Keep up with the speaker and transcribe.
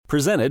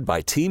Presented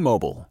by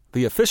T-Mobile,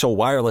 the official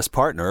wireless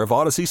partner of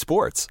Odyssey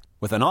Sports.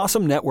 With an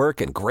awesome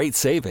network and great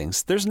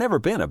savings, there's never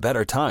been a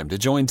better time to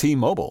join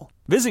T-Mobile.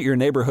 Visit your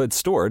neighborhood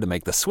store to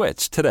make the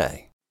switch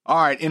today. All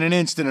right, in an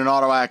instant, an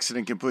auto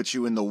accident can put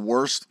you in the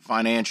worst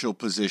financial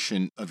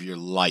position of your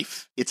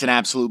life. It's an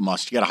absolute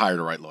must. You got to hire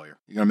the right lawyer.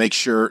 You're going to make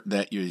sure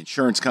that your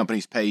insurance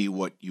companies pay you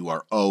what you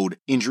are owed.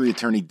 Injury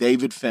attorney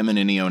David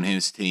Feminini and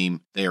his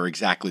team, they are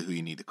exactly who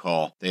you need to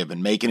call. They have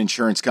been making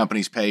insurance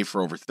companies pay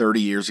for over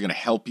 30 years. They're going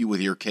to help you with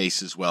your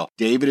case as well.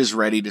 David is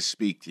ready to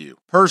speak to you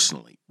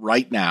personally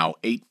right now,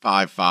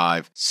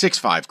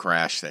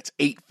 855-65-CRASH. That's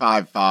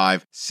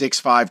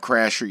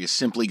 855-65-CRASH, or you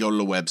simply go to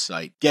the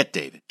website,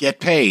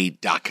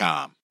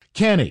 getdavidgetpaid.com.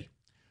 Kenny,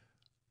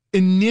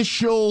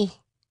 initial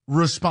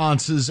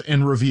responses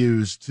and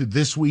reviews to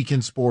This Week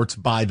in Sports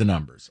by the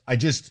numbers.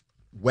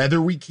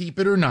 Whether we keep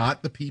it or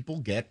not, the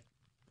people get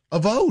a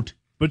vote.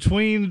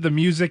 Between the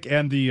music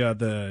and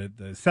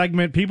the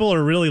segment, people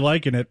are really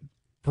liking it.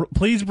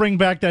 Please bring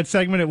back that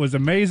segment. It was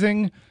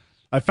amazing.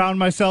 I found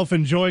myself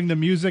enjoying the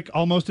music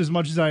almost as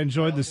much as I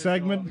enjoyed the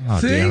segment. Oh,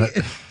 See? damn it.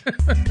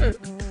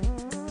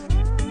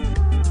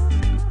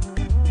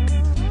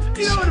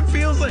 You know what it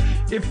feels like?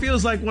 It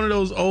feels like one of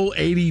those old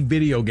 80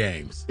 video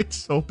games. It's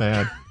so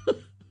bad.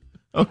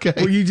 Okay.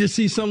 Where you just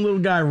see some little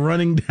guy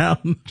running down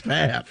the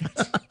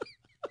path.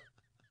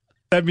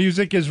 That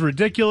music is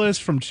ridiculous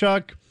from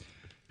Chuck.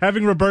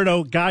 Having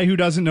Roberto, guy who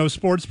doesn't know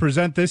sports,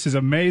 present this is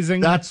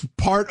amazing. That's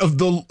part of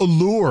the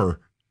allure.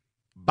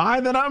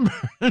 By the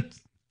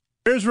numbers.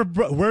 Where's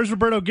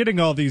Roberto getting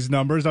all these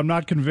numbers? I'm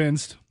not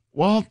convinced.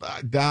 Well,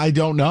 I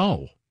don't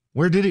know.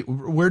 Where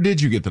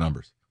did you get the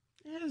numbers?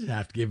 He doesn't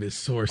have to give his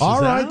sources.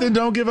 All right, out. then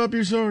don't give up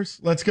your source.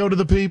 Let's go to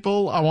the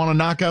people. I want to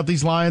knock out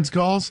these Lions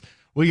calls.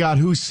 We got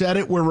Who Said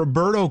It, where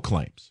Roberto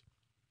claims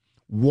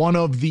one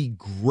of the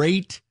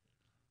great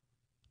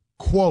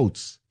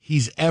quotes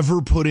he's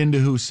ever put into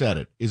Who Said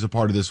It is a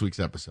part of this week's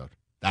episode.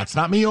 That's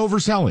not me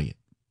overselling it.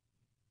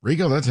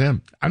 Rico, that's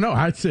him. I know.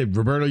 I'd say,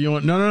 Roberto, you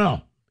want...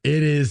 No.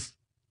 It is...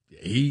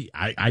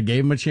 I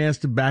gave him a chance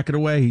to back it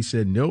away. He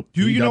said, nope.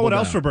 Do you know what down.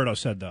 else Roberto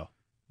said, though?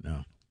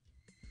 No.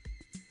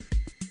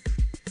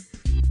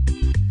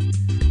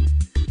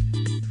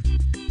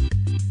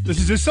 This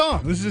is his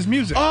song. This is his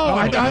music. Oh,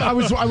 I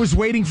was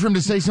waiting for him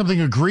to say something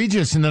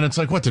egregious, and then it's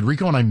like, what, did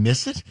Rico and I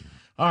miss it?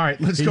 All right,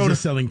 let's He's go to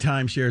selling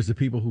timeshares to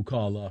people who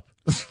call up.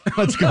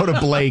 let's go to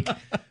Blake,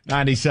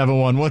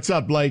 97.1. What's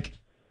up, Blake?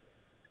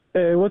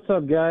 Hey, what's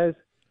up, guys?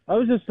 I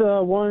was just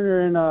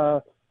wondering,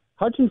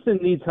 Hutchinson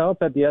needs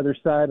help at the other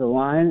side of the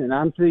line, and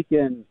I'm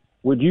thinking,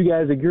 would you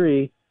guys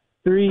agree,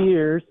 3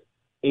 years,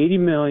 $80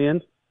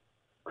 million,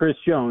 Chris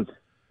Jones,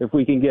 if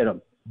we can get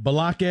him?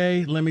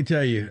 Balake, let me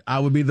tell you, I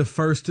would be the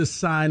first to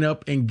sign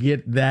up and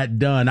get that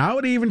done. I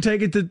would even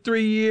take it to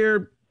 3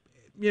 year,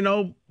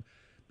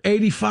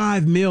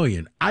 $85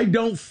 million. I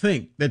don't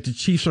think that the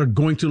Chiefs are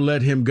going to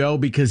let him go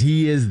because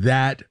he is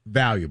that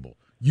valuable.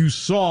 You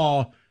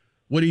saw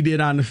what he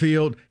did on the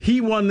field. He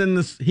won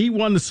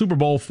the Super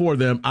Bowl for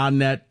them on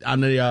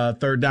the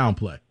third down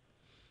play.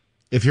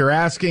 If you're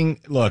asking,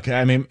 look,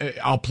 I mean,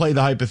 I'll play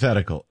the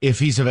hypothetical. If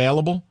he's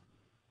available,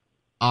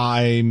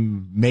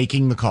 I'm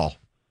making the call.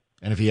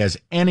 And if he has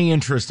any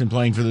interest in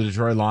playing for the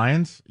Detroit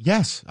Lions,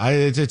 yes,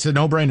 it's a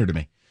no-brainer to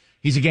me.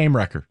 He's a game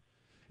wrecker.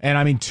 And,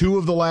 I mean, 2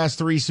 of the last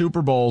 3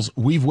 Super Bowls,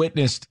 we've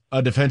witnessed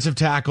a defensive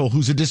tackle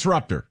who's a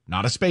disruptor,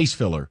 not a space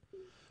filler,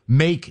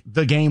 make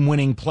the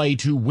game-winning play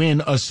to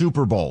win a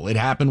Super Bowl. It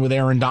happened with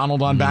Aaron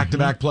Donald on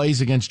back-to-back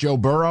plays against Joe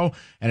Burrow,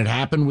 and it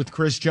happened with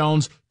Chris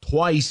Jones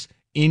twice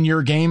in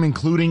your game,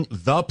 including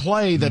the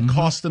play that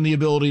cost them the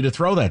ability to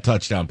throw that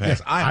touchdown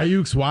pass.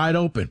 Ayuk's wide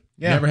open.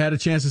 Yeah. Never had a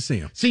chance to see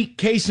him. See,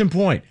 case in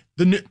point,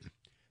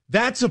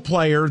 that's a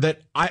player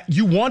that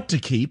you want to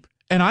keep,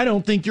 and I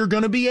don't think you're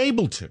going to be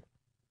able to.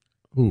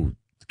 Who?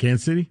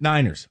 Kansas City?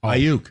 Niners. Oh,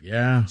 Ayuk.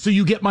 Yeah. So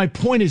you get my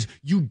point is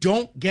you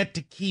don't get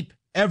to keep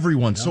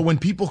everyone. No. So when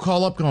people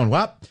call up going,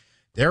 well,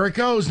 there it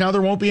goes. Now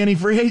there won't be any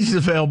free agents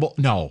available.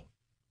 No.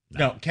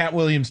 Cat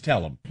Williams,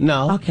 tell him.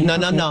 No. Okay.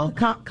 No.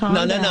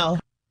 Calm down.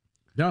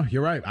 No,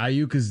 you're right.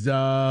 Ayuk is,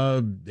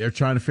 they're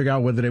trying to figure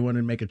out whether they want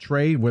to make a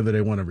trade, whether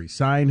they want to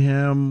re-sign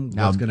him,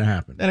 what's going to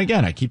happen. And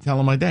again, I keep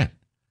telling my dad,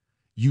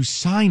 you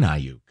sign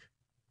Ayuk.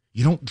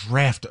 You don't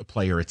draft a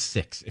player at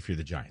 6 if you're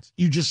the Giants.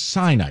 You just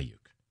sign Ayuk.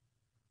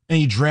 And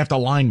you draft a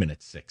lineman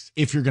at 6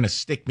 if you're going to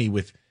stick me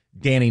with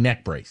Danny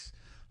Neckbrace.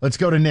 Let's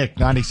go to Nick,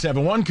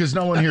 97.1, because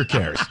no one here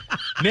cares.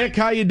 Nick,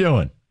 how you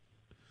doing?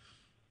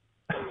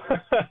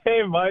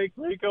 Hey, Mike,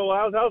 Rico,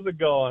 how's it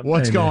going?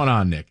 What's going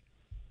on, Nick?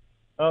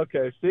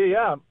 Okay,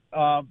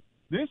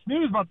 this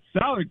news about the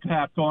salary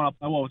cap going up,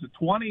 what was it,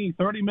 20,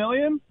 30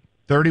 million?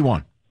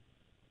 31.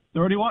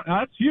 31?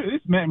 That's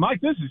huge.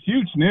 Mike, this is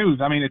huge news.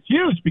 I mean, it's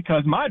huge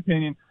because, in my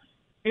opinion,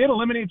 it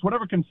eliminates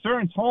whatever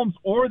concerns Holmes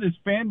or this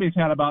fan base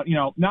had about,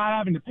 not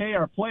having to pay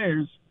our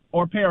players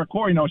or pay our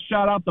core.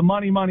 Shout out the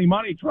money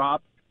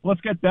drop.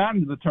 Let's get that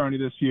into the tourney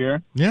this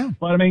year. Yeah.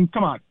 But, I mean,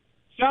 come on.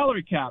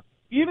 Salary cap,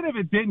 even if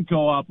it didn't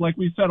go up, like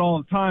we said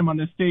all the time on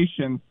this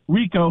station,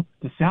 Rico,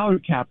 the salary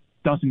cap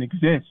doesn't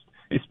exist.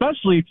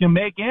 especially if you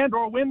make and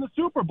or win the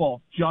Super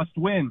Bowl. Just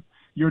win.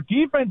 Your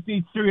defense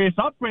needs serious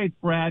upgrades,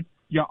 Brad.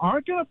 You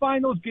aren't going to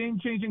find those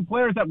game-changing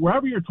players that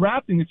wherever you're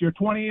drafting, if you're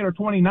 28 or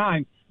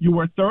 29, you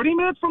were 30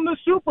 minutes from the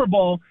Super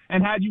Bowl,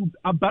 and had you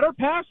a better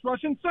pass rush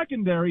and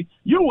secondary,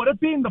 you would have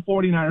beaten the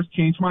 49ers.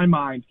 Change my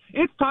mind.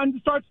 It's time to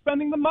start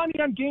spending the money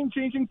on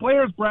game-changing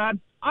players, Brad.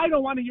 I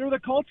don't want to hear the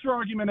culture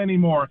argument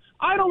anymore.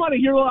 I don't want to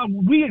hear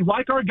we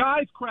like our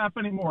guys crap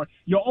anymore.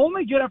 You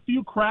only get a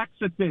few cracks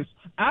at this.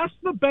 Ask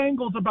the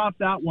Bengals about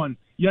that one.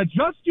 You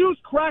just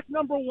used crack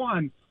number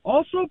one.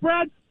 Also,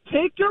 Brad,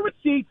 take your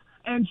receipts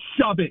and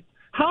shove it.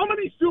 How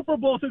many Super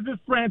Bowls has this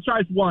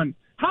franchise won?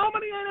 How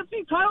many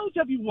NFC titles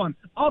have you won?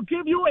 I'll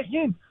give you a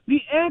hint.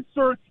 The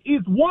answer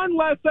is one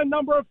less than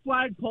number of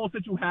flagpoles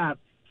that you have.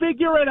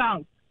 Figure it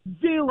out.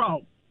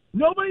 0.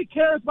 Nobody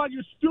cares about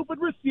your stupid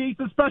receipts,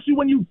 especially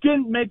when you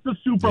didn't make the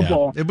Super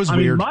Bowl. It was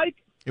weird. Mike,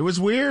 it was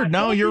weird.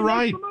 No, you're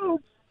right.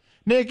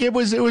 Nick, it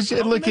was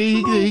look,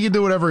 he can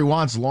do whatever he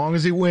wants as long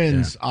as he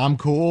wins. Yeah. I'm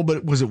cool,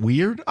 but was it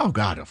weird? Oh,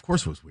 God, of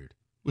course it was weird.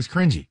 It was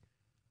cringy.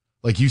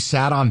 Like, you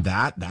sat on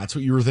that? That's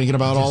what you were thinking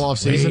about all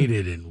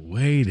offseason?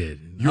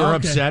 Waited. You're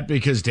upset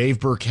because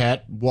Dave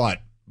Burkett,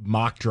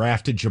 mock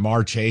drafted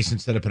Jamar Chase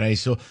instead of Penei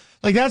Sewell?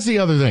 Like, that's the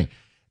other thing.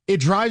 It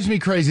drives me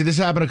crazy. This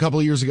happened a couple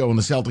of years ago when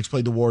the Celtics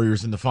played the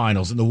Warriors in the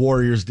finals, and the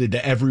Warriors did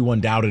the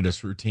everyone doubted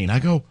us routine. I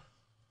go,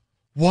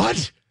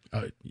 what?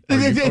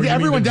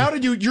 Everyone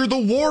doubted you. You're the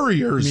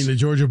Warriors. You mean the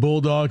Georgia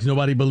Bulldogs?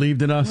 Nobody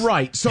believed in us?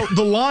 Right. So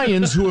the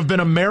Lions, who have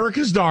been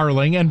America's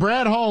darling, and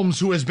Brad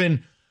Holmes, who has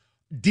been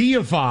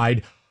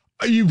deified,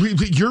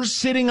 you're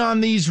sitting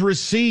on these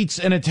receipts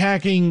and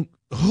attacking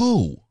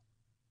who?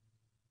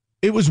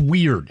 It was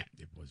weird.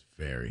 It was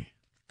very.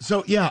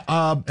 So, yeah.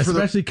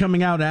 Especially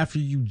coming out after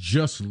you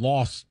just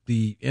lost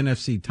the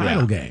NFC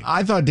title game.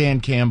 I thought Dan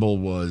Campbell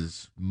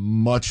was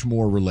much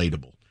more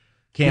relatable.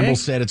 Campbell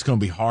said it's going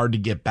to be hard to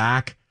get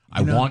back.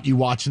 I want you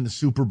watching the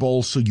Super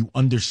Bowl so you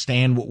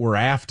understand what we're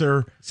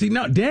after. See,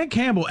 no, Dan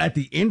Campbell at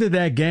the end of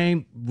that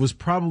game was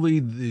probably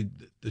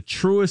the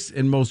truest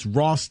and most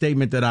raw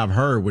statement that I've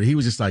heard, where he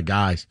was just like,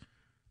 guys,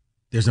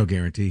 there's no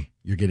guarantee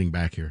you're getting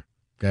back here.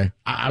 Okay,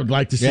 I would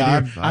like to sit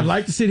here. I'd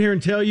like to sit here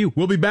and tell you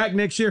we'll be back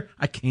next year.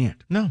 I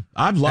can't. No,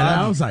 I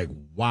was like,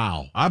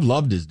 wow. I've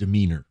loved his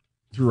demeanor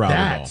throughout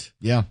it all.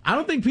 Yeah, I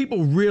don't think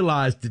people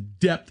realize the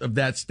depth of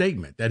that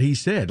statement that he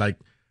said. Like,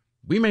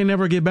 we may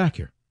never get back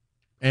here.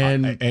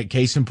 And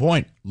case in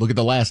point, look at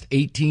the last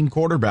 18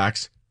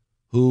 quarterbacks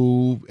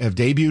who have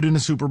debuted in a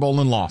Super Bowl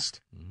and lost.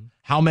 Mm-hmm.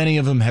 How many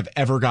of them have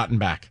ever gotten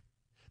back?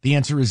 The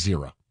answer is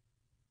 0.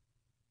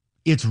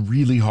 It's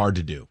really hard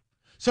to do.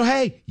 So,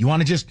 hey, you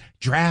want to just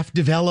draft,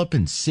 develop,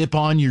 and sip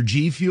on your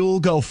G Fuel?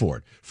 Go for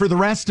it. For the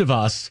rest of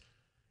us,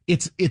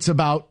 it's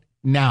about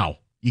now.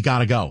 You got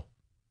to go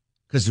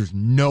because there's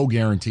no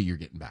guarantee you're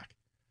getting back.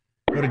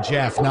 Go to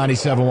Jeff,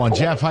 97.1.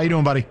 Jeff, how you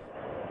doing, buddy?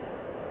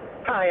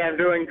 Hi, I'm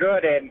doing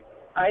good. And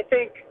I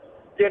think,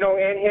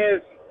 in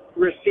his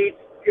receipts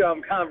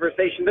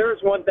conversation, there was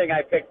one thing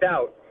I picked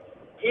out.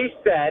 He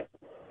said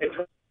it's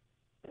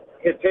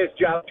his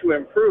job to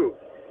improve.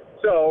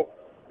 So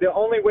the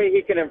only way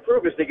he can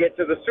improve is to get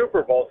to the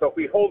Super Bowl. So if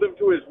we hold him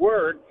to his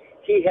word,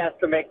 he has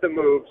to make the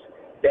moves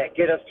that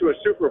get us to a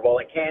Super Bowl.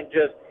 It can't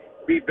just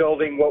be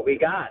building what we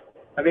got.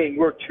 I mean,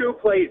 we're 2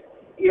 plays,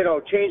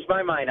 changed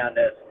my mind on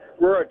this.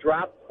 We're a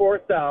dropped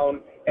 4th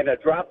down and a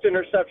dropped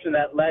interception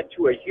that led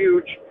to a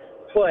huge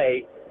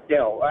play,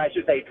 I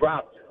should say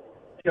dropped,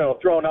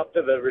 thrown up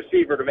to the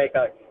receiver to make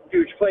a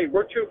huge play.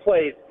 We're 2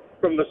 plays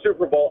from the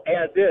Super Bowl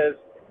as is.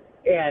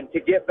 And to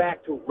get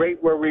back to right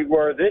where we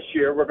were this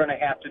year, we're going to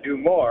have to do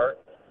more.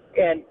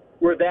 And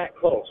we're that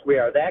close. We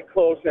are that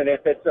close. And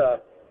if it's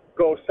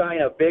go sign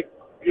a big,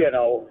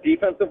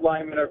 defensive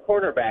lineman or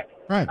cornerback,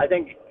 right. I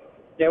think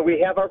we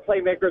have our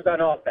playmakers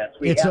on offense.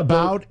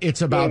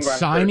 It's about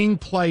signing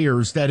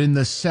players that in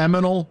the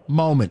seminal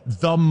moment,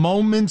 the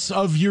moments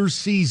of your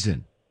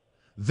season,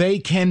 they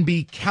can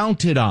be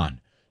counted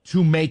on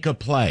to make a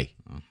play.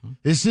 Mm-hmm.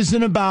 This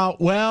isn't about,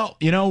 we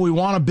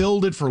want to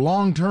build it for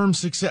long-term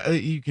success.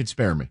 You could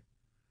spare me.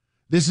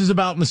 This is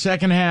about in the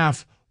second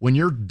half when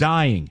you're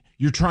dying,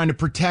 you're trying to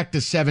protect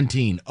a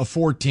 17, a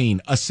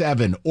 14, a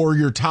 7, or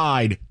your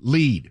tied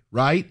lead,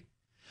 right?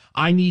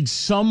 I need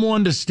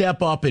someone to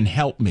step up and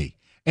help me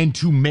and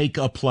to make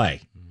a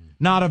play.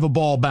 Not have a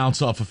ball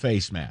bounce off a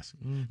face mask.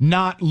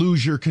 Not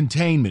lose your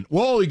containment.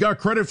 Whoa, you got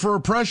credit for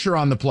a pressure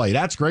on the play.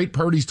 That's great.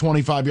 Purdy's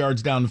 25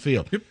 yards down the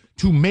field. Yep.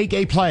 To make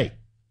a play.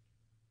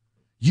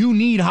 You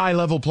need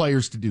high-level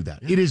players to do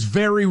that. It is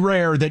very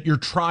rare that your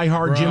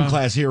try-hard gym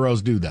class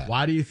heroes do that.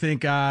 Why do you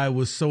think I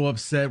was so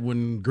upset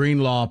when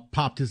Greenlaw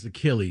popped his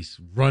Achilles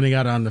running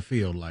out on the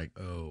field? Like,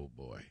 oh,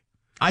 boy.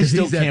 I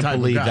still can't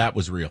believe that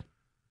was real.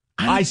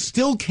 I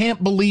still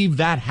can't believe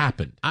that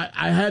happened.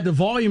 I had the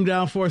volume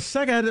down for a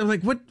second. I was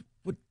like,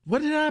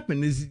 what did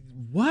happen?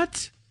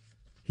 What?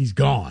 He's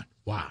gone.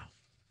 Wow.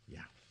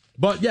 Yeah.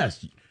 But,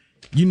 yes,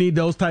 you need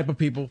those type of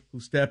people who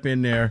step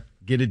in there,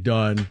 get it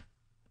done.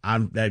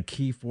 On that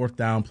key 4th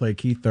down play,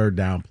 key 3rd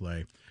down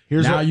play.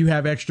 You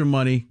have extra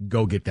money,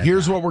 go get that.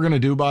 Here's what we're going to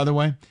do, by the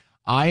way.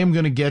 I am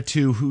going to get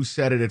to who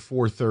said it at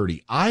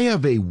 4:30. I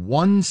have a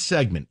one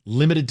segment,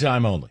 limited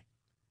time only.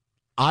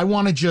 I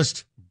want to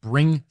just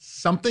bring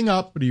something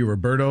up. What are you,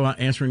 Roberto,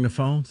 answering the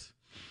phones?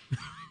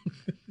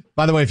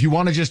 By the way, if you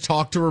want to just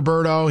talk to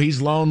Roberto,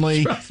 he's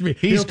lonely. Trust me,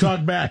 he'll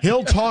talk back.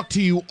 He'll talk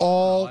to you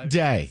all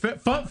day.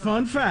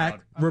 Fun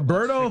fact,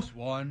 Roberto.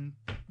 6'1",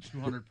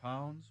 200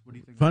 pounds. What do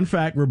you think? Fun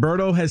fact,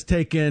 Roberto has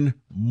taken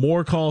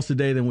more calls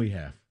today than we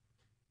have.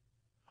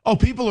 Oh,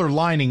 people are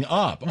lining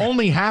up.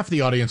 Only half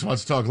the audience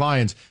wants to talk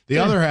Lions. The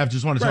other half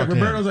just want to talk to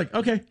him. Roberto's like,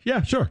 okay,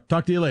 yeah, sure.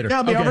 Talk to you later. Yeah,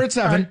 I'll be over at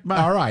 7.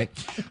 All right.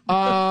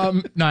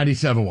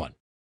 97.1.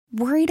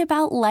 Worried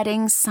about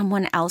letting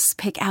someone else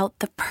pick out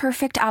the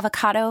perfect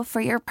avocado for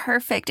your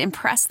perfect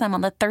impress them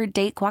on the third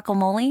date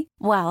guacamole?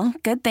 Well,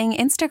 good thing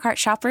Instacart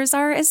shoppers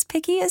are as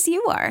picky as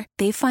you are.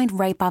 They find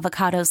ripe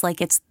avocados like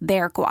it's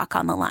their guac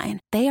on the line.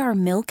 They are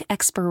milk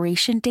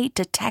expiration date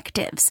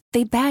detectives.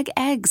 They bag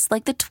eggs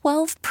like the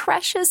 12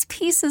 precious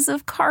pieces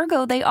of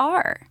cargo they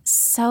are.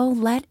 So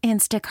let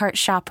Instacart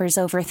shoppers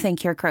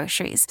overthink your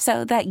groceries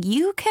so that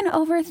you can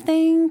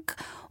overthink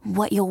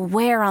what you'll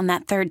wear on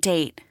that third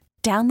date.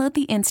 Download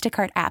the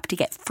Instacart app to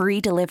get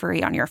free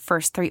delivery on your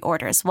first 3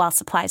 orders while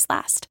supplies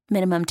last.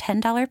 Minimum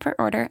 $10 per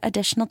order.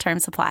 Additional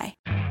terms apply.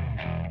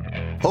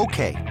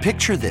 Okay,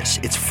 picture this.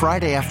 It's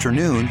Friday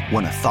afternoon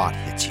when a thought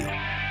hits you.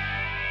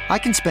 I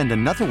can spend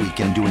another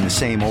weekend doing the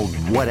same old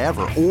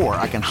whatever, or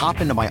I can hop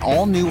into my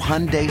all-new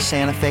Hyundai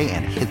Santa Fe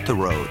and hit the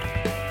road.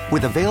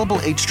 With available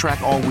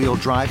H-Track all-wheel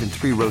drive and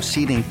 3-row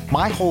seating,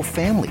 my whole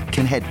family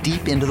can head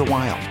deep into the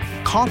wild.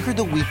 Conquer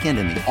the weekend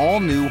in the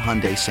all-new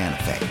Hyundai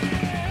Santa Fe.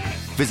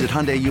 Visit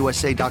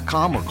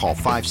HyundaiUSA.com or call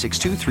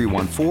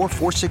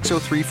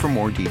 562-314-4603 for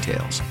more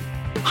details.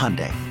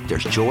 Hyundai,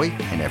 there's joy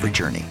in every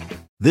journey.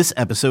 This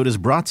episode is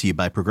brought to you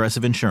by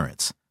Progressive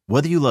Insurance.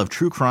 Whether you love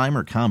true crime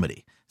or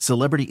comedy,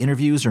 celebrity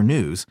interviews or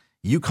news,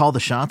 you call the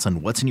shots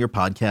on what's in your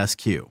podcast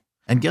queue.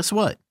 And guess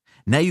what?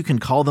 Now you can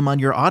call them on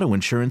your auto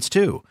insurance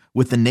too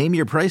with the Name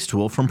Your Price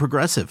tool from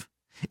Progressive.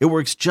 It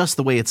works just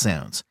the way it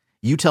sounds.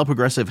 You tell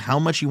Progressive how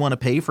much you want to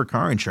pay for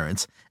car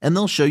insurance, and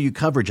they'll show you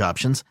coverage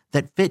options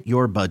that fit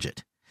your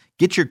budget.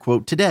 Get your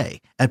quote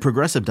today at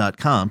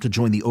Progressive.com to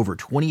join the over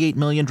 28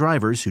 million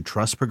drivers who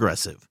trust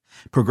Progressive.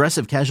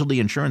 Progressive Casualty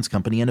Insurance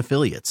Company and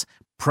Affiliates.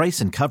 Price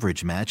and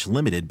coverage match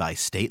limited by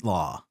state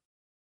law.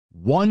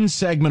 One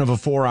segment of a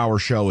 4-hour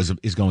show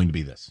is going to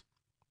be this.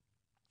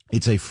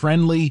 It's a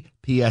friendly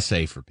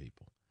PSA for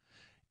people.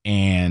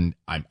 And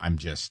I'm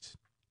just,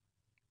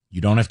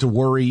 you don't have to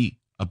worry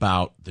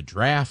about the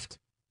draft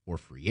or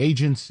free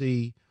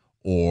agency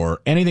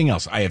or anything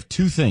else. I have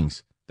 2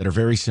 things that are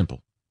very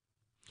simple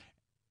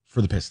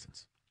for the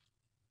Pistons.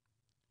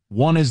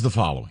 One is the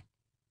following.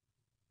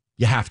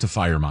 You have to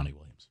fire Monty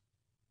Williams.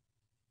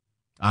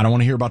 I don't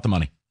want to hear about the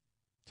money.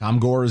 Tom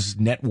Gore's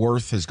net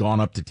worth has gone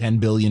up to $10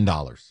 billion.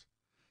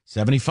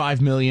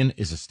 $75 million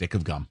is a stick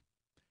of gum.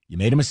 You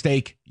made a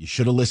mistake. You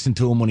should have listened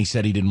to him when he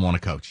said he didn't want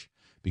to coach.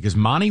 Because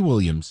Monty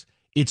Williams,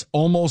 it's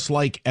almost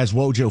like, as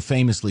Wojo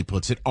famously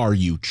puts it, are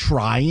you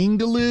trying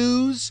to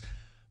lose?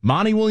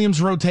 Monty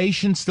Williams'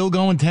 rotation still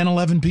going 10,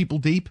 11 people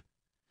deep.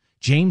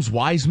 James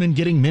Wiseman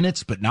getting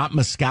minutes, but not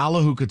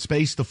Muscala, who could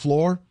space the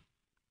floor.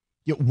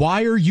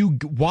 Why are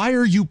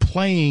you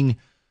playing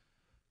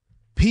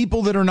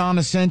people that are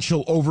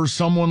non-essential over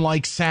someone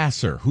like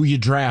Sasser, who you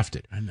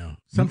drafted? I know.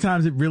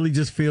 Sometimes it really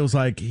just feels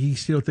like he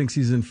still thinks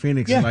he's in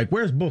Phoenix. Yeah. Like,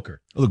 where's Booker?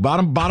 Look,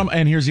 bottom,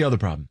 and here's the other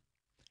problem.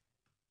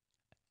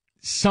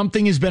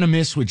 Something has been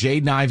amiss with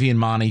Jaden Ivey and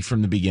Monty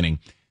from the beginning.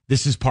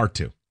 This is part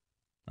 2.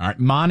 All right,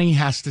 Monty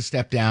has to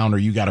step down or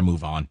you got to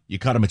move on. You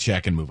cut him a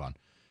check and move on.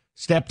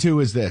 Step 2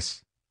 is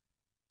this.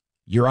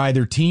 You're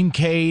either Team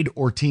Cade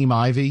or Team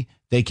Ivy.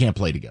 They can't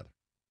play together.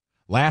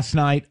 Last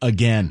night,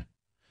 again,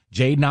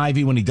 Jaden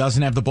Ivey, when he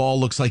doesn't have the ball,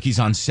 looks like he's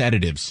on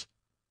sedatives.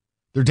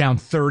 They're down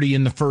 30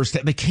 in the first.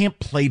 They can't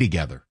play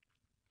together.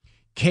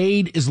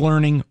 Cade is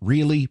learning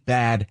really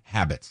bad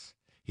habits.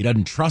 He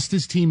doesn't trust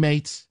his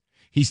teammates.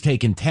 He's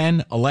taken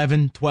 10,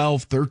 11,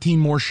 12, 13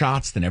 more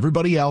shots than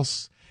everybody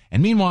else.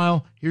 And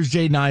meanwhile, here's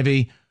Jaden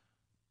Ivey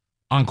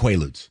on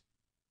Quaaludes.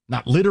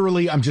 Not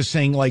literally, I'm just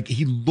saying, like,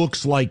 he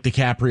looks like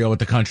DiCaprio at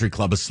the country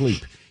club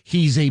asleep.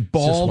 He's a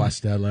ball. Just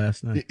watched that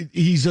last night.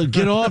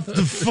 Get off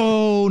the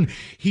phone.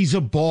 He's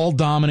a ball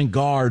dominant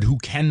guard who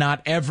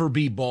cannot ever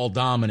be ball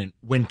dominant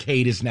when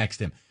Cade is next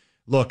to him.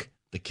 Look,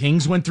 the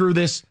Kings went through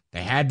this.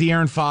 They had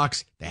De'Aaron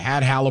Fox. They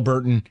had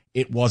Halliburton.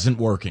 It wasn't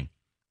working.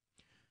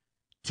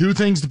 2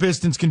 things the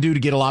Pistons can do to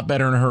get a lot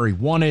better in a hurry.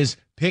 One is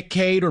pick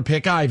Cade or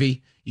pick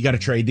Ivy. You got to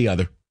trade the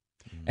other.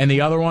 And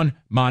the other one,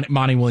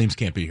 Monty Williams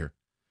can't be here.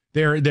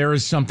 There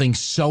is something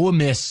so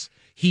amiss.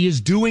 He is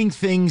doing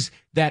things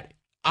that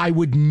I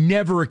would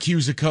never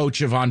accuse a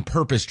coach of on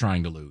purpose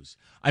trying to lose.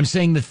 I'm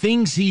saying the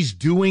things he's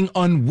doing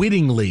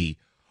unwittingly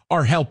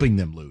are helping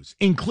them lose,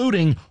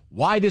 including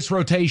why this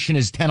rotation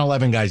is 10,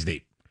 11 guys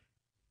deep.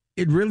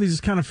 It really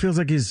just kind of feels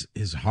like his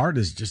heart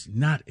is just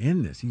not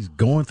in this. He's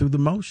going through the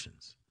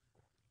motions.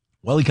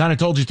 Well, he kind of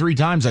told you 3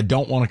 times, I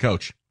don't want to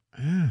coach.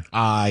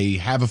 I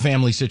have a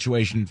family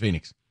situation in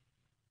Phoenix.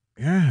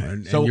 Yeah.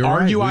 And so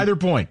argue either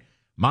point.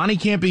 Monty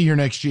can't be here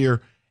next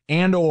year,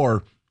 and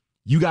or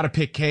you got to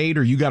pick Cade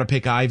or you got to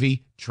pick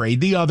Ivy,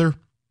 trade the other,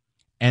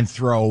 and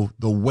throw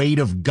the weight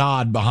of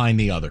God behind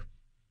the other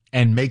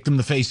and make them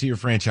the face of your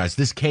franchise.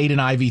 This Cade and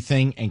Ivy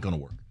thing ain't going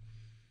to work.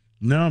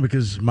 No,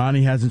 because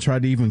Monty hasn't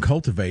tried to even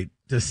cultivate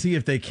to see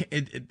if they can.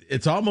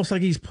 It's almost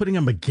like he's putting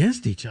them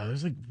against each other.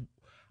 It's like,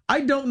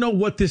 I don't know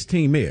what this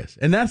team is.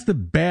 And that's the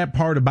bad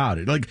part about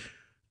it. Like,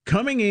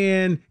 coming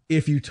in,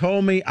 if you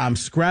told me I'm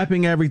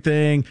scrapping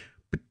everything,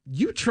 but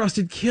you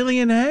trusted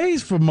Killian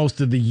Hayes for most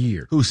of the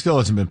year. Who still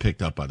hasn't been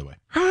picked up, by the way.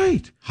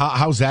 Right.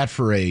 How's that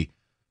for a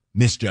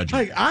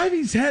misjudgment? Like,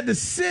 Ivy's had to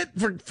sit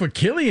for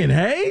Killian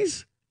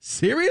Hayes?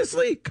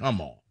 Seriously?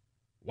 Come on.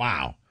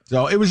 Wow.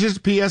 So it was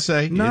just a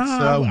PSA. No,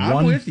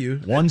 I'm with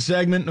you. One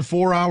segment in a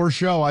 4-hour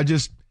show.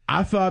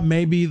 I thought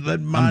maybe let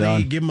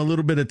Monty give him a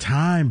little bit of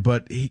time,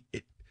 but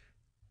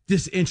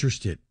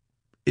disinterested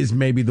is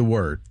maybe the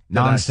word.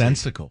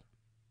 Nonsensical.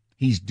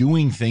 He's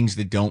doing things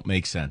that don't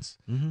make sense.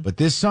 Mm-hmm. But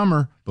this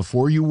summer,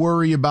 before you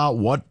worry about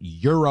what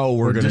Euro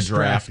we're going to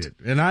draft.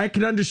 And I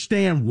can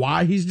understand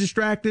why he's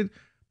distracted,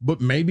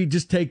 but maybe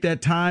just take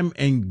that time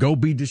and go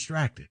be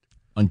distracted.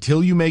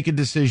 Until you make a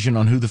decision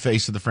on who the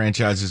face of the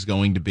franchise is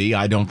going to be,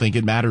 I don't think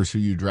it matters who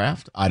you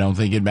draft. I don't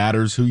think it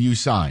matters who you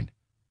sign.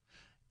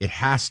 It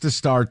has to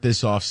start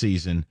this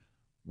offseason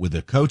with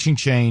a coaching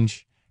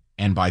change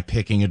and by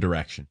picking a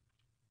direction.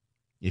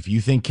 If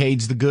you think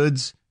Cade's the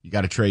goods, you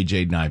got to trade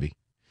Jaden Ivey.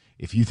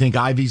 If you think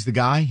Ivy's the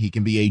guy, he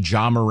can be a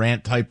Ja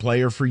Morant type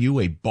player for you,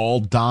 a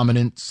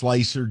ball-dominant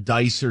slicer,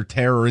 dicer,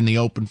 terror in the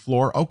open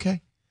floor.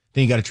 Okay.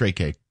 Then you got to trade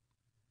Cade.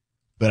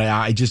 But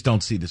I just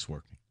don't see this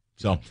working.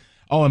 So,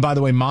 and by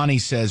the way, Monty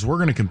says we're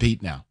going to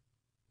compete now.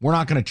 We're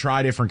not going to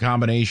try different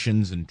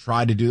combinations and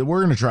try to do that.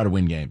 We're going to try to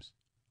win games.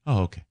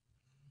 Oh, okay.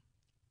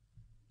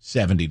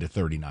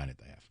 70-39 at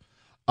the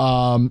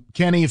half.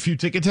 Kenny, a few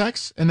ticket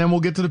texts, and then we'll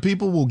get to the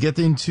people. We'll get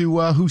into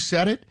who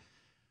said it.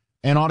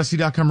 And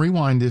Odyssey.com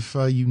Rewind if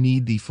you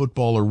need the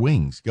football or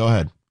wings. Go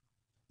ahead.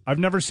 I've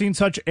never seen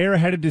such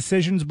airheaded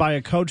decisions by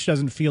a coach.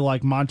 Doesn't feel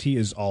like Monty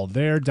is all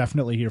there.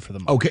 Definitely here for the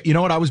moment. Okay, you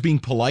know what? I was being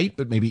polite,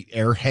 but maybe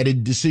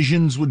airheaded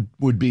decisions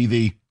would be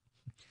the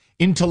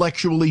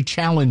intellectually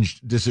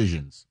challenged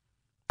decisions.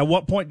 At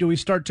what point do we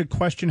start to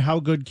question how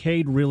good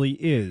Cade really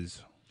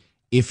is?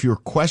 If you're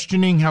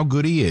questioning how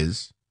good he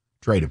is,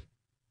 trade him.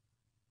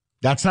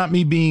 That's not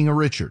me being a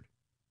Richard.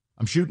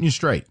 I'm shooting you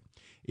straight.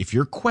 If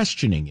you're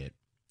questioning it,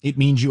 it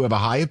means you have a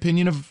high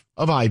opinion of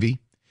Ivy,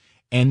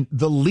 and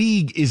the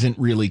league isn't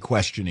really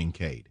questioning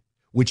Cade,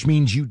 which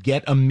means you'd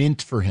get a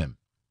mint for him.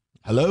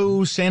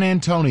 Hello, San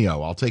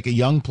Antonio. I'll take a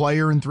young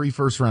player and 3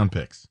 first-round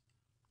picks.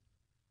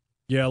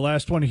 Yeah,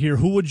 last one here.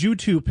 Who would you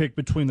two pick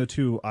between the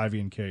two, Ivy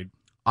and Cade?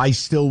 I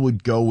still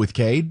would go with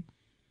Cade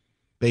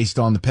based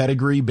on the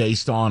pedigree,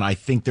 based on I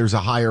think there's a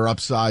higher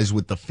upsize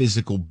with the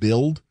physical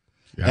build.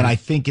 Yeah. And I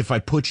think if I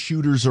put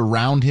shooters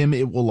around him,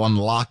 it will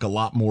unlock a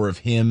lot more of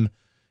him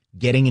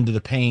getting into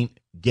the paint,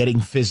 getting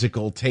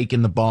physical,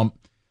 taking the bump.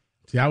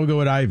 See, I would go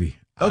with Ivy.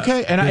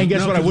 Okay, and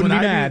guess what? I wouldn't be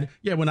mad.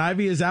 Yeah, when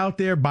Ivy is out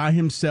there by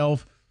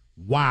himself,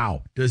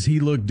 wow, does he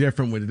look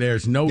different when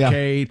there's no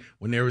Cade,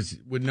 when there was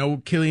with no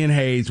Killian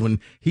Hayes, when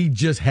he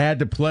just had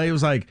to play. It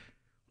was like,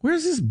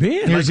 where's this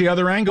been? Here's the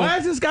other angle. Why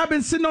has this guy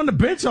been sitting on the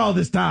bench all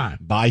this time?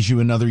 Buys you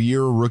another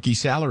year of rookie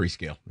salary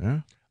scale.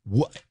 Yeah.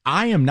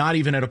 I am not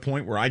even at a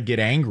point where I'd get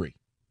angry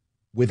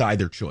with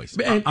either choice.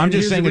 I'm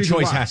just saying a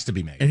choice has to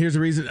be made. And here's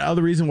the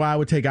other reason why I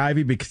would take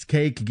Ivy, because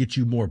Cade could get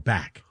you more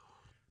back.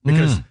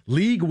 Because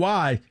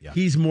league-wide,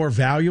 he's more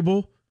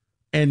valuable,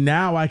 and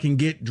now I can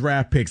get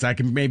draft picks. I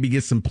can maybe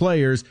get some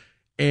players,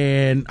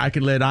 and I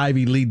can let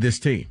Ivy lead this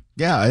team.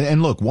 Yeah,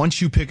 and look, once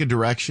you pick a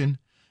direction,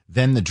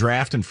 then the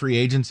draft and free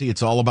agency,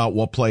 it's all about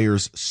what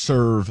players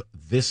serve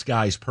this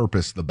guy's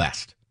purpose the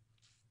best.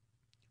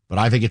 But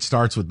I think it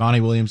starts with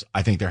Monty Williams.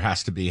 I think there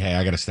has to be, hey,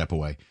 I got to step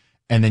away.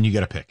 And then you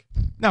get a pick.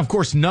 Now, of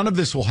course, none of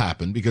this will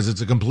happen because it's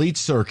a complete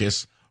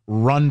circus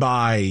run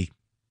by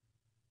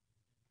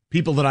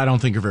people that I don't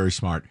think are very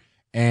smart.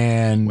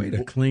 And way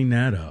to clean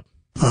that up.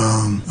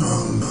 And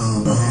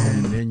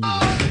then you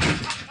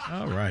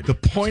all right. The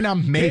point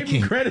I'm making.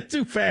 Gave him credit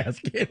too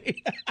fast,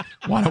 Kenny.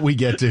 Why don't we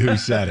get to who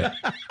said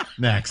it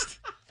next?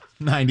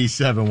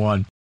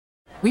 97.1.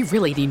 We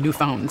really need new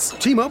phones.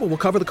 T-Mobile will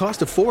cover the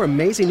cost of 4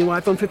 amazing new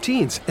iPhone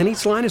 15s, and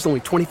each line is only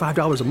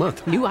 $25 a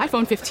month. New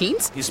iPhone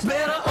 15s? It's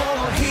better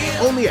over here.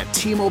 Only at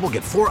T-Mobile,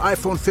 get 4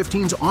 iPhone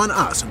 15s on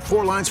us and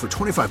 4 lines for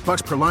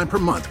 $25 per line per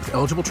month with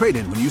eligible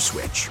trade-in when you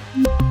switch.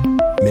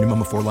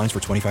 Minimum of 4 lines for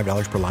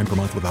 $25 per line per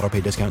month with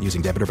autopay discount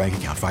using debit or bank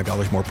account.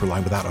 $5 more per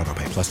line without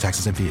autopay, plus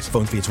taxes and fees.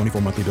 Phone fee at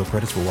 24 monthly bill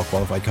credits for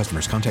well-qualified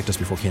customers. Contact us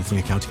before canceling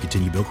account to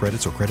continue bill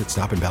credits or credit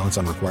stop and balance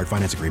on required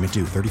finance agreement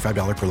due.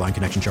 $35 per line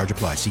connection charge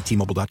applies. See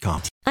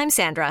T-Mobile.com. I'm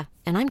Sandra,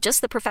 and I'm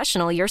just the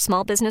professional your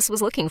small business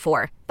was looking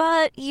for.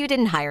 But you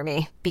didn't hire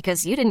me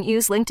because you didn't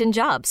use LinkedIn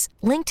Jobs.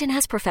 LinkedIn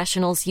has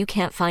professionals you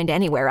can't find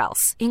anywhere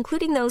else,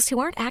 including those who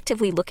aren't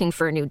actively looking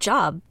for a new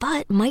job,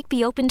 but might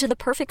be open to the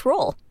perfect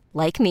role,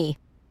 like me.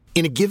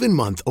 In a given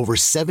month, over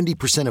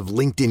 70% of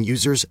LinkedIn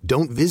users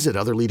don't visit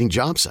other leading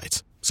job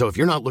sites. So if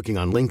you're not looking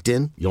on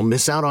LinkedIn, you'll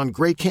miss out on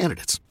great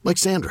candidates like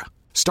Sandra.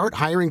 Start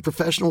hiring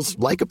professionals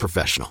like a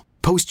professional.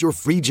 Post your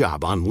free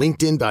job on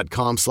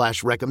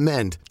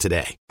linkedin.com/recommend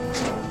today.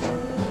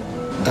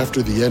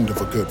 After the end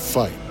of a good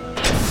fight,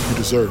 you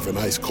deserve an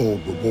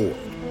ice-cold reward.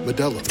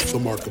 Modelo is the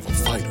mark of a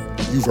fighter.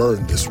 You've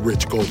earned this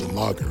rich golden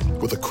lager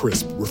with a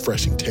crisp,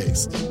 refreshing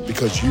taste.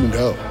 Because you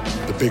know,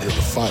 the bigger the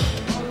fight,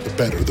 the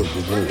better the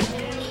reward.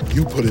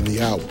 You put in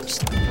the hours,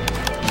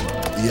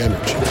 the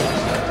energy,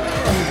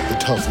 the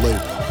tough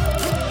labor.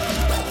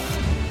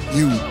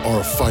 You are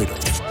a fighter,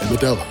 and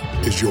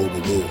Modelo is your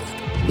reward.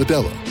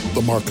 Modelo,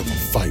 the mark of a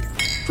fighter.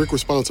 Drink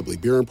responsibly.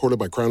 Beer imported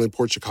by Crown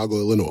Imports, Chicago,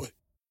 Illinois.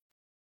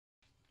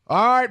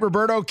 All right,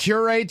 Roberto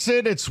curates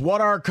it. It's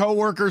what our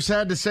coworkers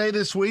had to say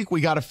this week. We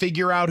got to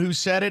figure out who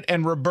said it.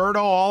 And Roberto,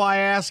 all I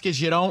ask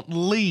is you don't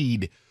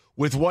lead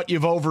with what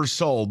you've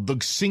oversold. The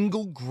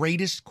single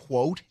greatest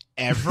quote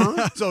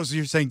ever. So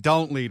you're saying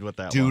don't lead with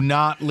that one. Do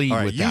not lead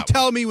with that you one.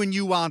 tell me when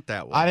you want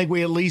that one. I think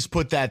we at least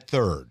put that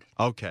third.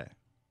 Okay.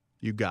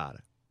 You got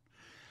it.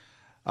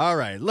 All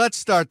right, let's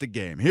start the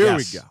game. Here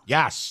we go.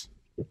 Yes.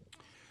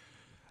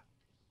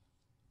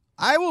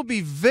 I will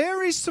be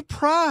very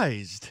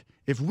surprised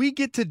if we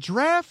get to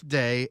draft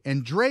day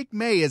and Drake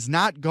May is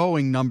not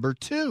going number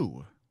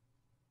 2.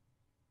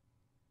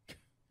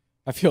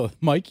 I feel,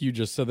 Mike, you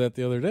just said that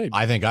the other day.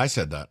 I think I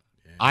said that.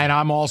 And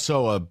I'm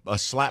also a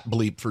slap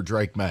bleep for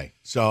Drake May.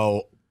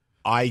 So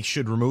I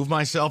should remove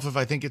myself if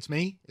I think it's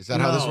me? Is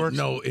that how this works?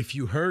 No, if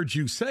you heard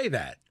you say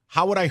that.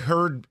 How would I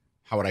heard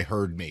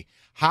me?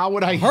 How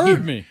would I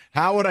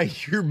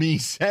hear me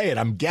say it?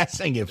 I'm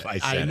guessing if I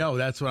said it. I know,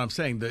 that's what I'm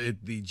saying. The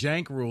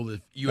jank rule, if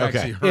you Okay.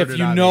 actually heard If it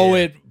you on know the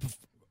air. it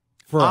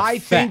for a I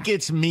fact. think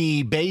it's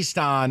me based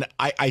on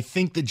I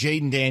think the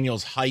Jaden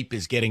Daniels hype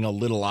is getting a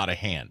little out of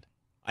hand.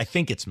 I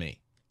think it's me.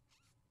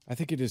 I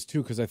think it is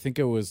too, because I think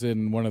it was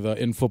in one of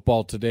the In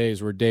Football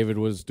Todays where David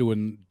was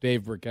doing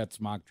Dave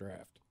Burkett's mock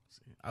draft.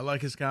 I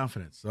like his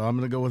confidence, so I'm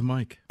going to go with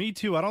Mike. Me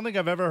too. I don't think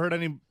I've ever heard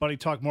anybody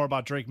talk more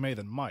about Drake May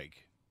than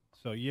Mike.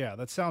 So, yeah,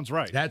 that sounds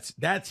right.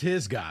 That's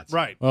his gods.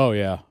 Right. Oh,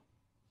 yeah.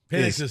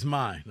 Penix is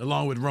mine,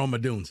 along with Roma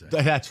Dunze.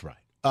 That's right.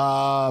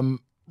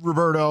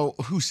 Roberto,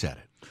 who said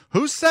it?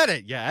 Who said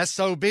it? Yeah,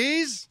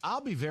 SOBs?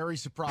 I'll be very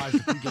surprised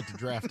if we get to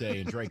draft day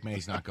and Drake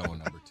May's not going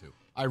number 2.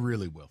 I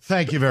really will.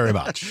 Thank you very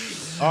much.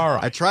 All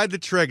right. I tried the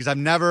trick because I've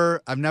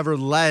never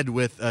led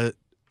with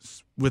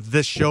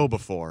this show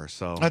before,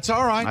 so That's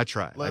all right. I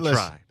tried.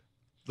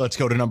 Let's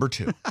go to number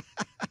 2. All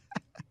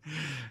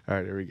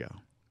right, here we go.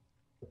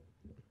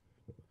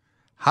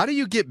 How do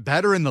you get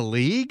better in the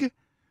league?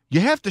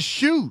 You have to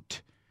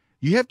shoot.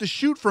 You have to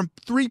shoot from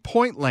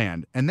three-point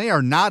land, and they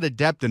are not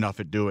adept enough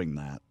at doing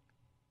that.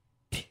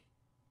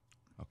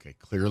 Okay,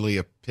 clearly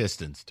a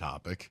Pistons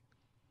topic.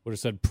 Would have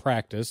said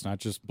practice, not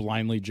just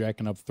blindly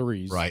jacking up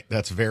threes. Right.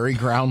 That's very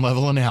ground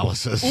level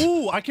analysis.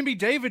 Ooh, I can be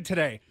David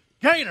today.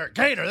 Gator.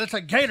 That's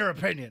a Gator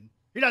opinion.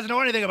 He doesn't know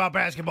anything about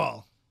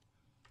basketball.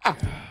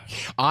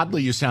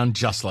 Oddly, you sound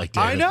just like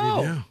David. I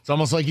know. It's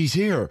almost like he's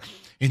here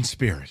in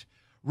spirit.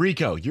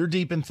 Rico, you're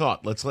deep in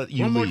thought. Let's let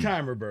you One lead. more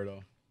time,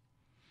 Roberto.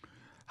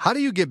 How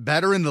do you get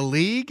better in the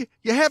league?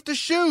 You have to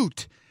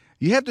shoot.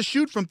 You have to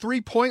shoot from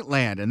three-point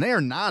land, and they are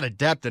not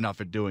adept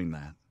enough at doing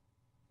that.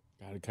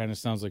 God, it kind of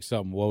sounds like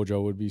something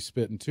Wojo would be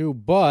spitting too.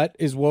 But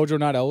is Wojo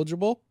not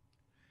eligible?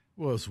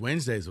 Well, it's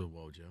Wednesdays with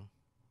Wojo.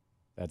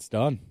 That's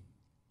done.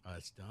 Oh,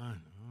 it's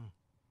done. Oh.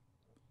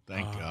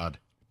 Thank God.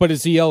 But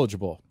is he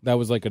eligible? That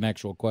was like an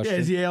actual question. Yeah,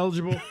 is he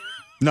eligible?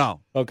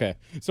 No. Okay.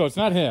 So it's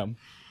not him.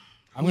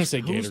 I'm going to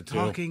say Gator Who's too.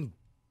 talking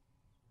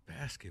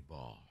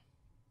basketball?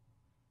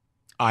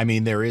 I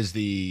mean, there is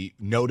the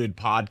noted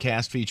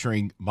podcast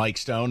featuring Mike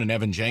Stone and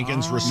Evan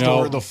Jenkins,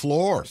 Restore the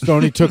Floor.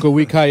 Stoney took a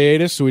week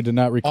hiatus, so we did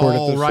not record it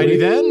this Alrighty week.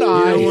 then.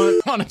 I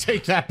want to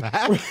take that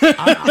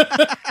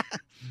back.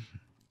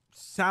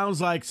 Sounds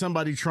like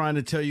somebody trying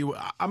to tell you.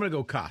 I'm going to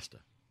go Costa.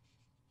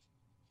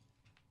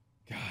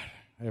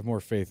 I have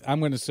more faith. I'm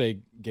going to say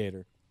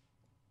Gator.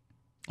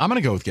 I'm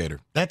going to go with Gator.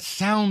 That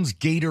sounds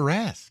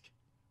Gator-esque.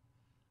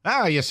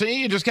 You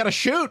see, you just got to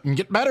shoot and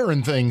get better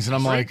in things. And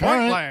I'm like, all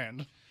right.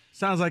 Land.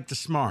 Sounds like the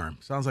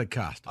Smarm. Sounds like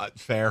Costa.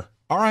 Fair.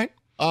 All right.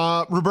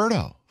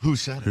 Roberto, who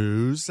said it?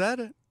 Who said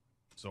it?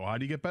 So how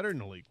do you get better in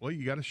the league? Well,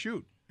 you got to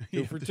shoot. Two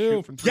You for have to two.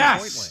 shoot from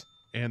three-point Yes! land.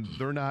 And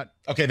they're not.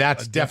 Okay,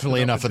 that's adept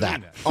definitely enough of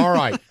at that. doing All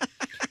right.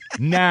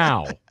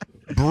 Now,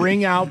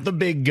 bring out the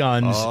big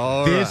guns.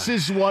 All This right.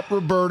 is what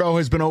Roberto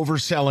has been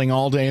overselling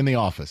all day in the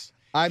office.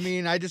 I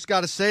mean, I just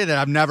got to say that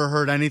I've never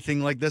heard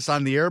anything like this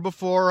on the air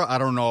before. I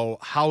don't know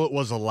how it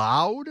was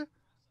allowed.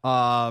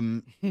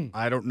 I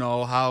don't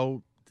know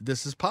how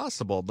this is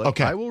possible, but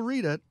Okay. I will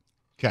read it.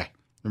 Okay.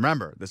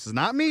 Remember, this is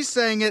not me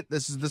saying it.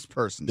 This is this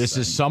person. This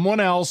saying is someone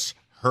else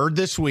heard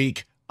this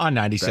week on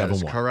That is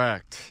 97.1.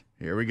 correct.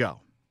 Here we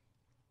go.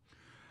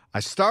 I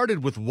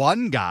started with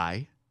one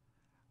guy.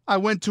 I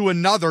went to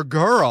another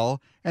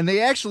girl, and they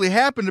actually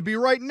happened to be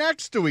right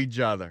next to each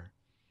other.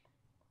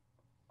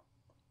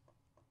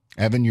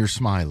 Evan, you're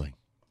smiling.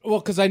 Well,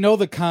 because I know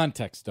the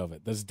context of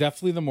it. There's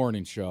definitely the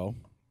morning show.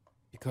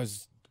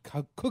 Because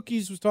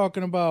Cookies was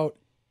talking about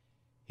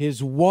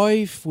his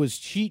wife was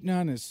cheating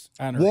on her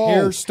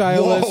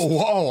hairstylist.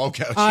 Whoa,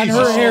 okay. On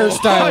her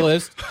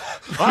hairstylist.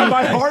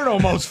 My heart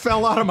almost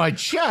fell out of my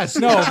chest.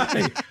 No,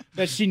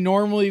 that she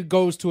normally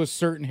goes to a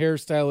certain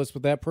hairstylist,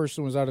 but that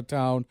person was out of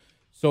town.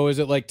 So is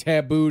it like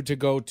taboo to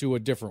go to a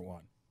different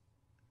one?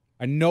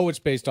 I know it's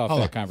based off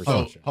that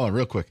conversation. Hold on,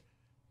 real quick.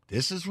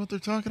 This is what they're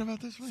talking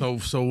about this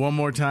week? So one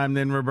more time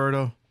then,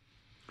 Roberto.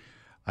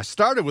 I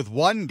started with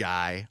one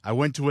guy, I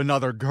went to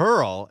another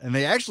girl, and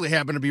they actually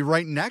happen to be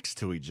right next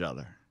to each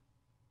other.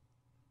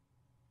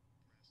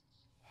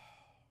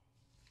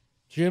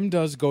 Jim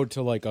does go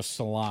to like a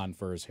salon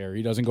for his hair.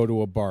 He doesn't go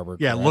to a barber.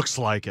 Yeah, correct? It looks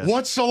like it.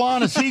 What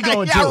salon is he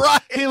going Yeah, to?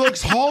 right. He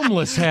looks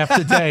homeless half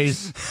the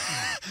days.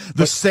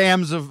 The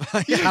Sams of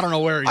I don't know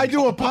where I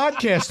do a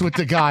podcast with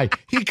the guy.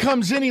 He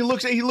comes in, he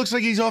looks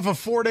like he's off a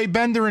 4-day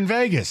bender in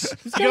Vegas.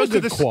 He goes to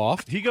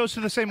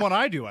the same one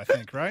I do, I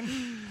think, right?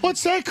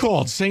 What's that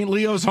called? St.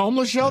 Leo's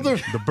Homeless Shelter?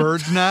 The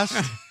Bird's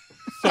Nest?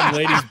 Some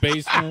lady's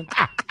basement.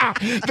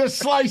 The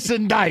Slice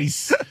and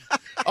Dice.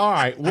 All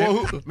right.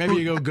 Well, maybe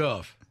you go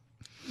Gov.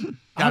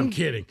 I'm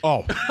kidding.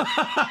 Oh.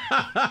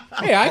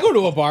 Hey, I go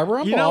to a barber.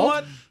 I'm You know bald.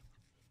 what?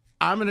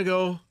 I'm going to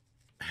go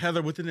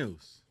Heather with the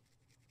news.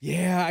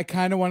 Yeah, I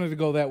kind of wanted to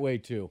go that way,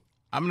 too.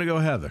 I'm going to go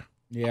Heather.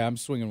 Yeah, I'm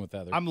swinging with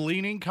Heather. I'm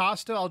leaning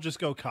Costa. I'll just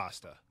go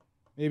Costa.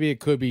 Maybe it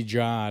could be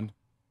John,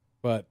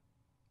 but...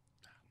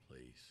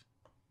 Please.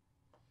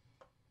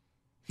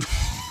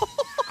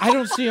 I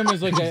don't see him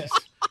as like a...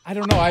 I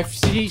don't know. I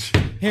see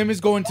him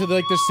as going to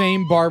the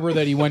same barber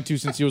that he went to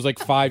since he was like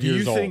 5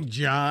 years old. Do you think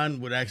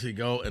John would actually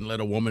go and let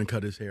a woman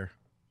cut his hair?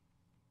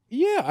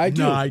 Yeah, I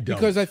do. No, I don't.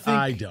 Because I think...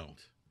 I don't.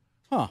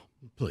 Huh.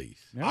 Please.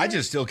 I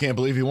just still can't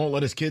believe he won't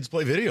let his kids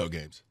play video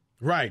games.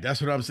 Right.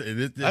 That's what I'm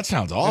saying. That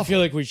sounds awful. I feel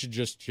like we should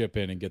just chip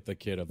in and get the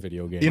kid a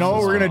video game. You know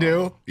what we're going to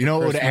do? You know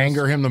what would Christmas.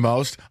 anger him the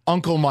most?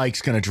 Uncle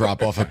Mike's going to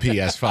drop off a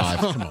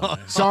PS5. Come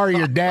on. Sorry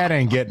your dad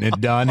ain't getting it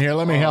done. Here,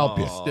 let me help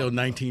you. Still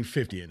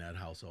 1950 in that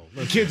household.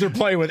 The kids are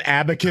playing with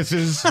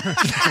abacuses.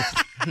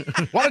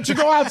 Why don't you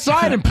go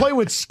outside and play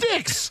with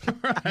sticks?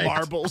 Right.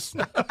 Marbles.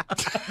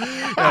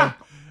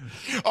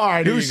 All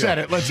right, who said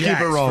it? Let's keep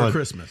it rolling. For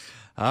Christmas.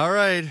 All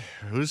right,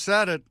 who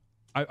said it?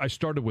 I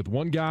started with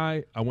one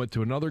guy. I went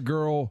to another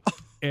girl,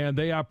 and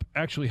they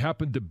actually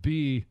happened to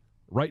be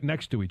right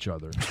next to each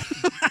other.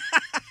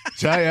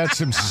 Tell you, that's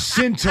some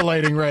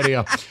scintillating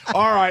radio.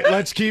 All right,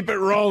 let's keep it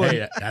rolling.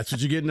 Hey, that's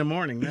what you get in the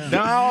morning now.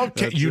 No,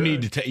 okay. You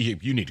need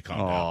to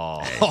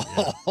calm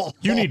down.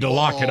 You need to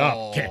lock it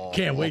up.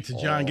 Can't wait till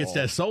John gets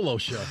that solo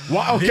show.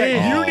 Well,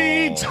 okay, you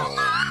need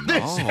to.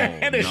 This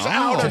man is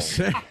out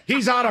of.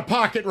 He's out of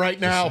pocket right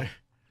now.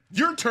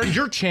 Your turn.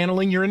 You're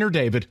channeling your inner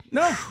David.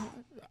 No,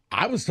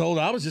 I was told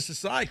I was just a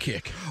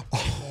sidekick.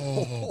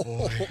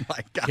 Oh my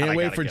God! Can't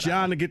wait for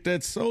John to get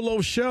that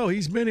solo show.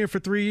 He's been here for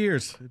 3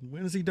 years.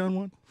 When has he done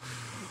one?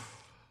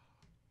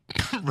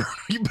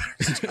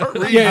 Is there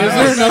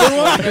another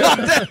one?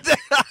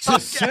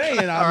 Just saying.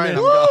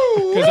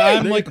 Because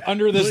I'm like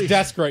under this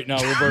desk right now,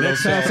 Roberto.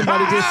 Next time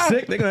somebody gets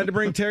sick, they're going to have to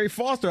bring Terry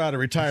Foster out of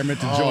retirement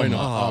to join them.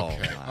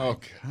 Okay. All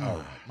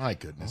right. My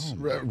goodness.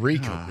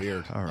 Rico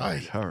Beard. All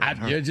right.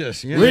 You're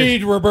just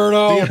read,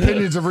 Roberto. The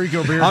opinions of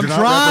Rico Beard I'm do not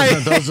trying.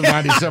 represent those of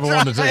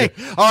 97.1 The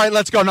Ticket. All right,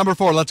 let's go. Number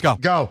 4. Let's go.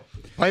 Go.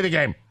 Play the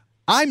game.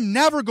 I'm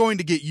never going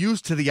to get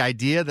used to the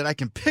idea that I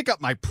can pick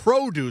up my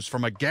produce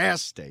from a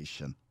gas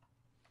station.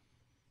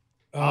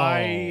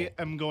 I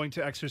am going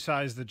to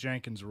exercise the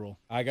Jenkins rule.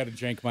 I got to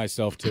jank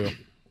myself, too.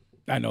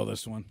 I know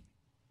this one.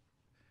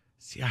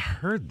 See, I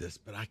heard this,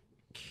 but I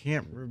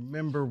can't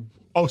remember.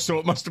 Oh, so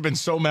it must have been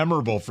so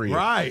memorable for you.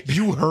 Right.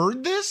 You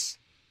heard this?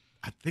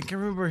 I think I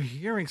remember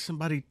hearing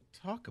somebody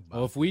talk about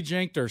Well, if we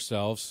janked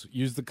ourselves,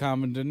 use the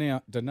common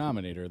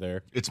denominator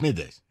there. It's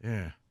middays.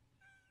 Yeah.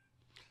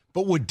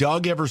 But would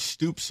Doug ever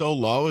stoop so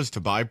low as to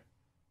buy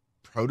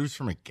produce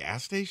from a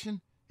gas station?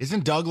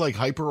 Isn't Doug like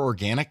hyper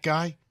organic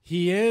guy?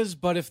 He is,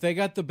 but if they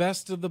got the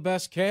best of the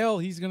best kale,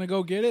 he's going to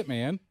go get it,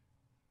 man.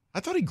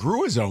 I thought he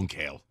grew his own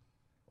kale.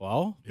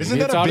 Well, Isn't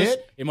maybe that a it's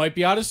bit? it might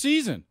be out of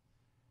season.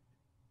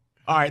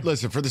 All right,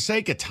 listen, for the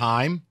sake of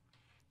time,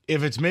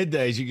 if it's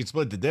middays, you can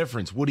split the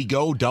difference. Would he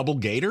go double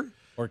gator?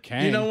 Or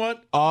Kang. You know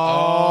what?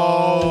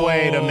 Oh,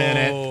 wait a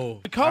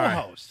minute. The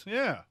co-host,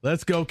 yeah.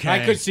 Let's go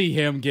Kang. I could see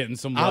him getting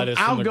some lettuce.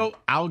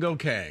 I'll go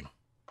Kang.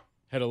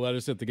 Head of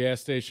lettuce at the gas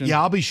station.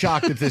 Yeah, I'll be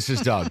shocked if this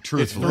is Doug, It's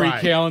truthfully.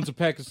 3 gallons, a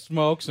pack of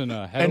smokes, and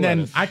a head of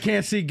lettuce. I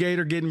can't see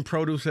Gator getting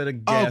produce at a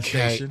gas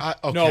station.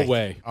 Okay. No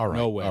way. All right.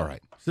 No way. All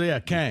right. So yeah,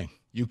 Kang.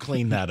 You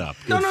clean that up.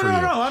 No, Good no, for no,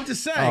 you. no. I'm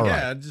just saying. All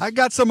Yeah. right. Just, I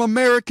got some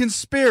American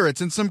spirits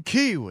and some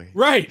kiwi.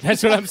 Right.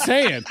 That's what I'm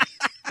saying.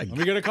 Let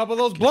me get a couple of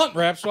those blunt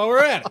wraps while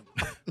we're at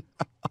it.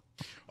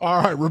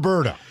 All right,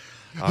 Roberta.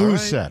 Who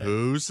said it?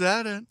 Who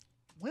said it?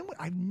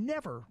 I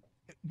never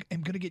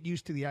am going to get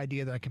used to the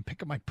idea that I can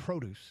pick up my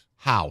produce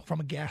How? from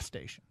a gas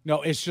station.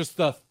 No, it's just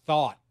the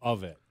thought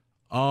of it.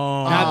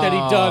 oh. Not that he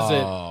does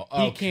it.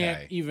 He okay.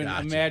 can't even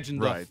Gotcha. imagine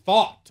the Right.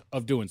 thought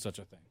of doing such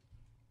a thing.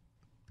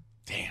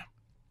 Damn.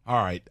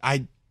 All right.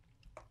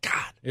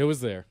 It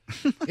was there.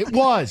 It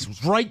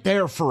was right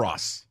there for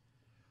us.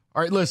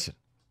 All right, listen.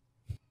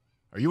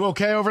 Are you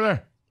okay over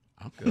there?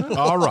 I'm good.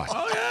 All right.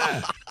 Oh,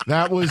 yeah.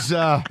 That was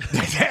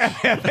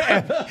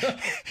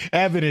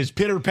Evan is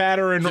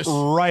pitter-pattering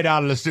right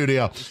out of the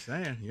studio. Just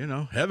saying,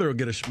 Heather will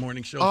get a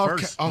morning show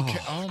first. Okay.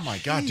 Oh, my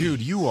God,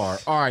 dude, you are.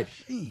 All right.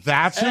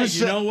 That's Hey, who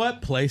you know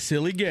what? Play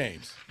silly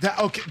games.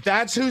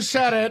 That's who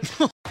said it.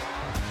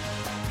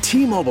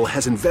 T-Mobile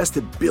has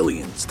invested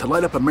billions to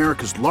light up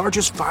America's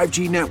largest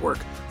 5G network,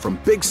 from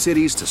big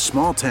cities to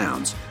small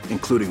towns,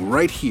 including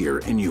right here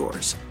in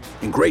yours.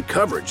 And great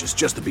coverage is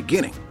just the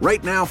beginning.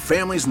 Right now,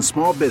 families and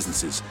small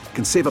businesses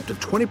can save up to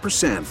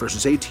 20%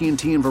 versus AT&T and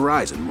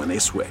Verizon when they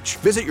switch.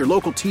 Visit your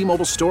local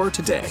T-Mobile store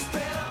today.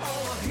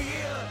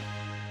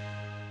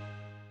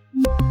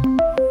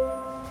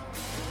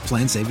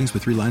 Plan savings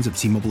with 3 lines of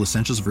T-Mobile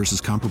Essentials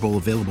versus comparable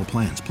available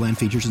plans. Plan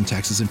features and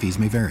taxes and fees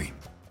may vary.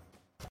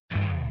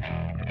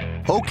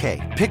 Okay,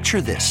 picture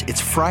this.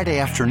 It's Friday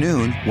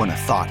afternoon when a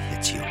thought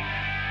hits you.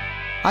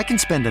 I can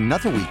spend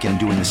another weekend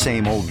doing the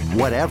same old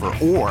whatever,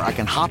 or I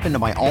can hop into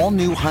my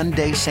all-new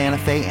Hyundai Santa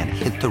Fe and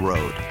hit the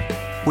road.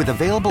 With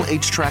available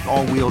H-Track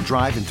all-wheel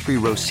drive and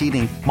 3-row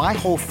seating, my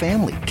whole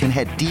family can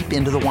head deep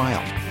into the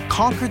wild.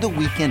 Conquer the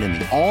weekend in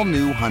the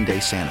all-new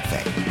Hyundai Santa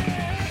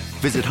Fe.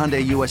 Visit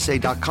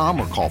HyundaiUSA.com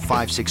or call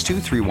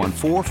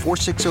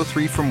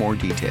 562-314-4603 for more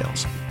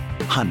details.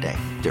 Hyundai,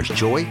 there's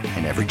joy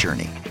in every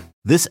journey.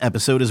 This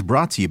episode is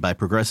brought to you by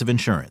Progressive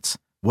Insurance.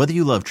 Whether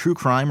you love true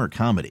crime or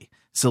comedy,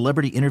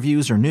 celebrity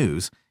interviews or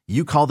news,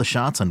 you call the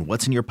shots on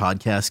what's in your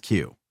podcast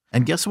queue.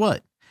 And guess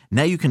what?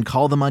 Now you can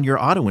call them on your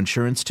auto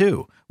insurance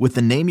too, with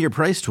the Name Your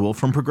Price tool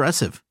from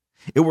Progressive.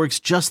 It works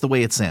just the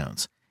way it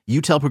sounds. You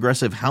tell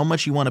Progressive how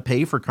much you want to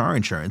pay for car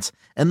insurance,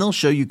 and they'll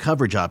show you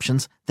coverage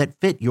options that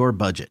fit your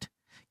budget.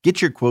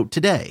 Get your quote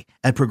today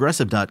at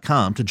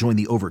Progressive.com to join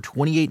the over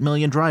 28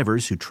 million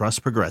drivers who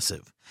trust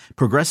Progressive.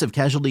 Progressive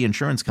Casualty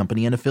Insurance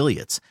Company and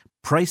Affiliates.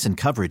 Price and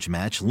coverage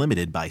match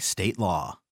limited by state law.